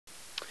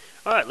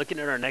Alright, looking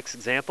at our next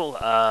example,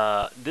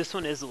 this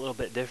one is a little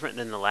bit different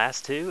than the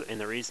last two, and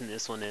the reason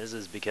this one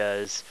is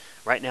because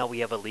right now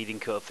we have a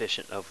leading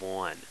coefficient of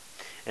 1.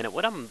 And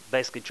what I'm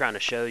basically trying to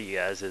show you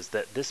guys is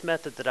that this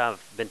method that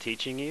I've been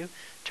teaching you,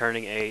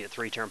 turning a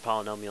 3-term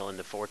polynomial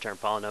into a 4-term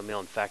polynomial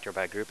and factor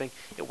by grouping,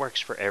 it works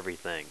for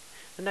everything.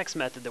 The next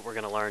method that we're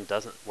going to learn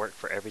doesn't work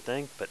for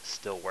everything, but it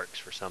still works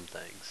for some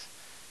things.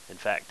 In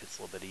fact, it's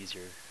a little bit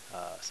easier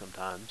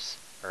sometimes,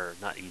 or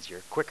not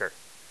easier, quicker.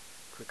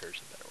 Quicker is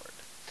a better word.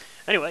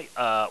 Anyway,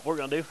 what we're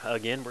going to do,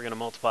 again, we're going to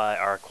multiply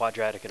our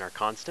quadratic and our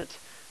constant,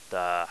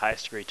 the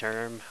highest degree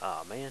term,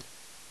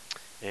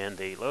 and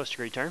the lowest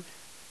degree term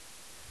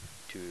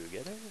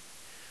together.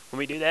 When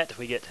we do that,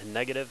 we get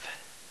negative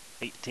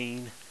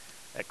 18x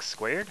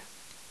squared,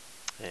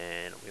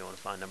 and we want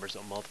to find numbers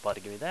that will multiply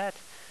to give me that.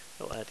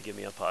 It'll have to give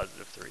me a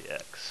positive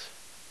 3x.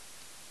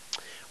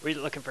 We're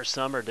either looking for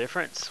sum or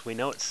difference. We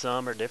know it's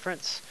sum or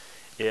difference.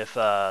 If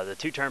the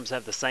two terms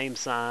have the same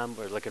sign,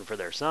 we're looking for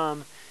their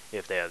sum.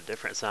 If they have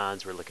different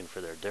signs, we're looking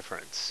for their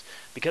difference.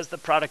 Because the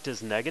product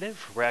is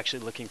negative, we're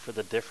actually looking for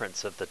the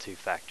difference of the two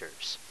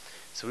factors.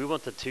 So we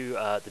want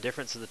the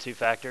difference of the two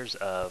factors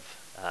of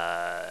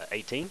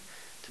 18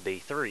 to be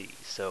 3.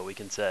 So we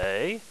can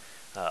say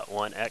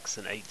 1x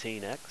and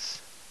 18x,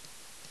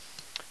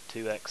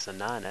 2x and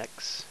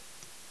 9x,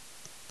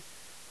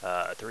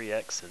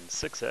 3x and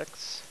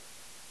 6x.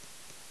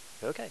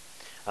 Okay,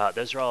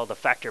 those are all the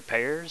factor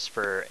pairs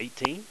for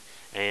 18.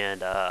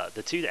 And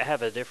the two that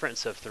have a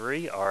difference of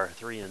 3 are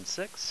 3 and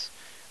 6.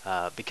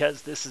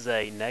 Because this is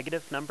a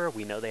negative number,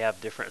 we know they have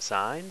different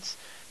signs.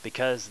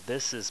 Because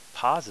this is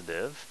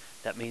positive,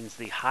 that means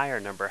the higher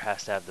number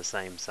has to have the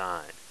same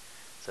sign.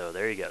 So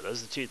there you go.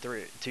 Those are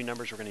the two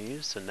numbers we're going to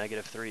use. So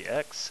negative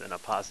 3x and a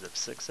positive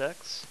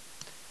 6x.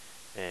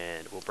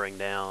 And we'll bring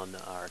down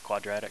our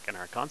quadratic and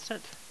our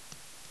constant.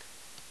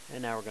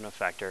 And now we're going to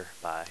factor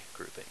by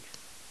grouping.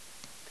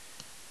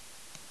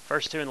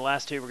 First two and the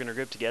last two we're going to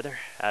group together.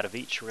 Out of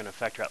each, we're going to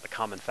factor out the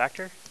common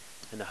factor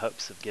in the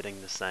hopes of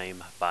getting the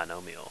same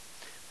binomial.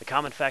 The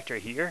common factor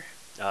here,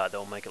 that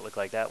will make it look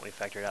like that when we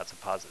factor it out, it's a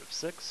positive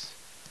 6.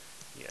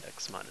 You get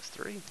x minus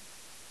 3.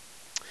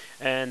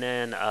 And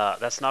then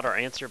that's not our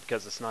answer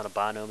because it's not a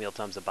binomial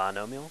times a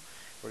binomial.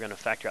 We're going to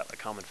factor out the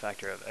common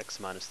factor of x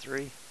minus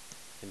 3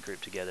 and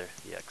group together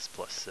the x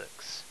plus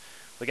 6.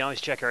 We can always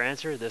check our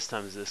answer. This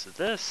times this is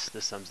this.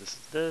 This times this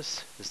is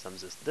this. This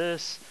times this is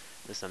this.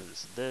 This times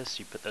this is this.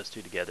 You put those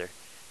two together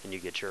and you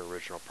get your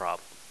original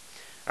problem.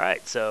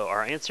 Alright, so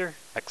our answer,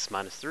 x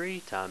minus 3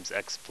 times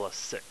x plus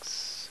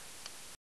 6.